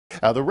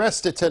The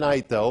rest of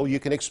tonight, though, you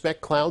can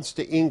expect clouds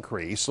to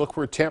increase. Look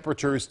for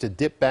temperatures to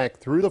dip back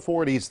through the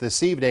 40s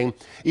this evening,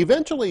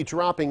 eventually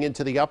dropping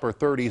into the upper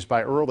 30s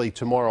by early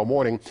tomorrow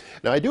morning.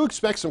 Now, I do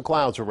expect some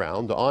clouds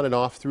around on and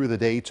off through the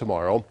day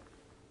tomorrow.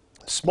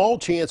 Small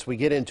chance we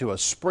get into a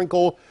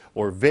sprinkle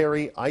or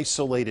very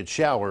isolated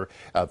shower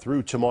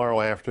through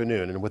tomorrow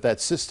afternoon. And with that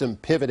system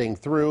pivoting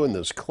through and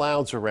those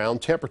clouds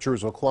around,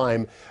 temperatures will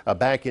climb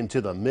back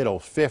into the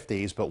middle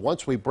 50s. But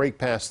once we break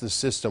past this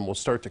system, we'll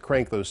start to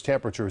crank those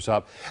temperatures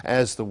up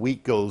as the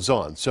week goes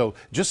on. So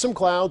just some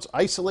clouds,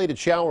 isolated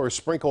shower or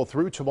sprinkle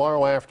through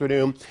tomorrow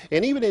afternoon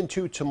and even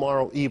into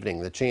tomorrow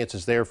evening. The chance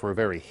is there for a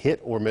very hit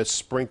or miss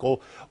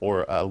sprinkle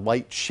or a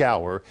light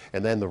shower.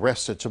 And then the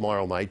rest of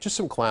tomorrow night, just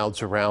some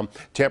clouds around.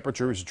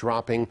 Temperatures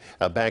dropping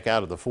back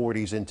out of the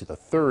 40s into the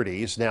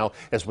 30s. Now,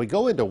 as we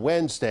go into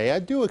Wednesday, I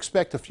do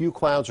expect a few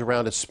clouds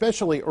around,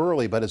 especially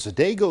early, but as the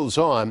day goes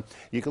on,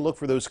 you can look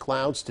for those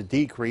clouds to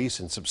decrease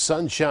and some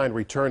sunshine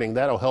returning.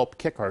 That'll help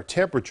kick our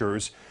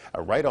temperatures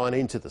right on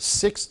into the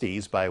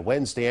 60s by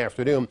Wednesday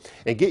afternoon.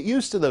 And get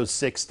used to those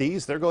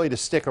 60s. They're going to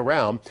stick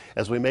around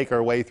as we make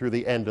our way through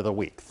the end of the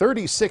week.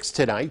 36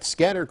 tonight,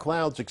 scattered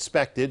clouds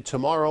expected.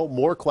 Tomorrow,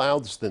 more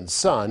clouds than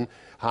sun.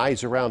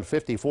 Highs around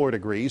 54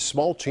 degrees.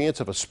 Small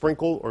chance of a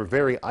sprinkle or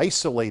very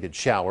isolated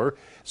shower,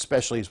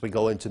 especially as we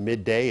go into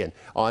midday and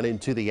on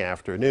into the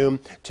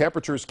afternoon.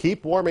 Temperatures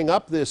keep warming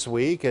up this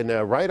week and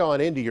right on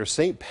into your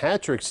St.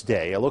 Patrick's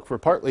Day. I look for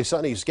partly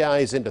sunny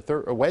skies into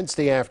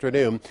Wednesday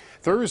afternoon.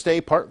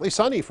 Thursday, partly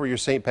sunny for your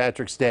St.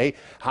 Patrick's Day.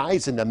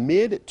 Highs in the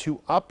mid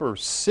to upper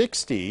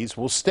 60s.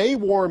 Will stay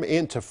warm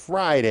into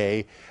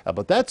Friday,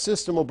 but that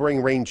system will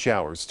bring rain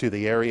showers to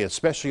the area,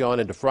 especially on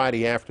into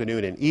Friday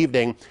afternoon and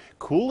evening.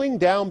 Cooling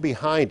down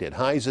behind it.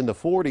 Highs in the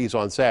 40s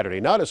on Saturday.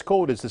 Not as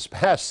cold as this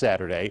past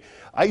Saturday.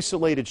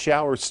 Isolated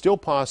showers still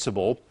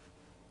possible.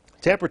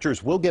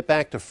 Temperatures will get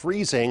back to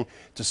freezing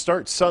to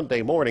start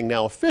Sunday morning.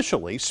 Now,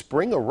 officially,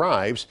 spring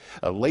arrives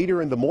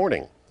later in the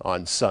morning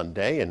on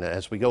Sunday, and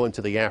as we go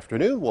into the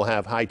afternoon, we'll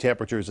have high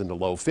temperatures in the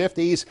low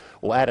 50s.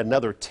 We'll add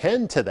another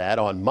 10 to that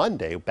on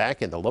Monday,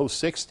 back in the low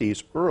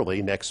 60s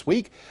early next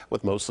week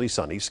with mostly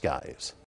sunny skies.